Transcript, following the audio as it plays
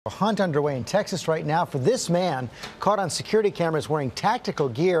A hunt underway in Texas right now for this man caught on security cameras wearing tactical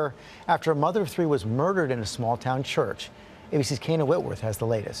gear after a mother of three was murdered in a small town church. ABC's Kana Whitworth has the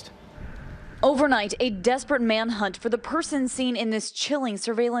latest. Overnight, a desperate manhunt for the person seen in this chilling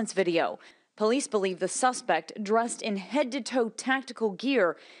surveillance video. Police believe the suspect, dressed in head-to-toe tactical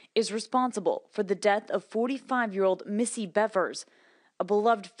gear, is responsible for the death of 45-year-old Missy Bevers, a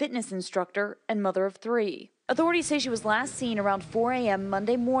beloved fitness instructor and mother of three. Authorities say she was last seen around 4 a.m.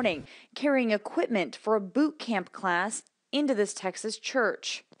 Monday morning, carrying equipment for a boot camp class into this Texas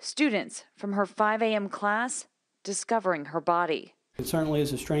church. Students from her 5 a.m. class discovering her body. It certainly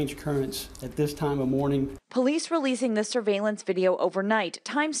is a strange occurrence at this time of morning. Police releasing the surveillance video overnight,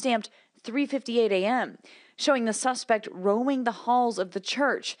 time-stamped 3:58 a.m., showing the suspect roaming the halls of the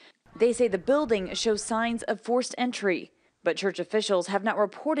church. They say the building shows signs of forced entry, but church officials have not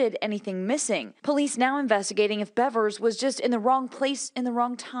reported anything missing. Police now investigating if Bevers was just in the wrong place in the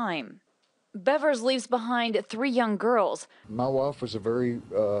wrong time. Bevers leaves behind three young girls. My wife was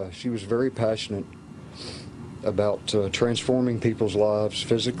she was very passionate about transforming people's lives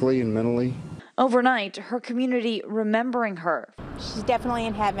physically and mentally. Overnight, her community remembering her. She's definitely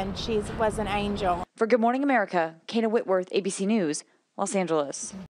in heaven. She was an angel. For Good Morning America, Kana Whitworth, ABC News, Los Angeles.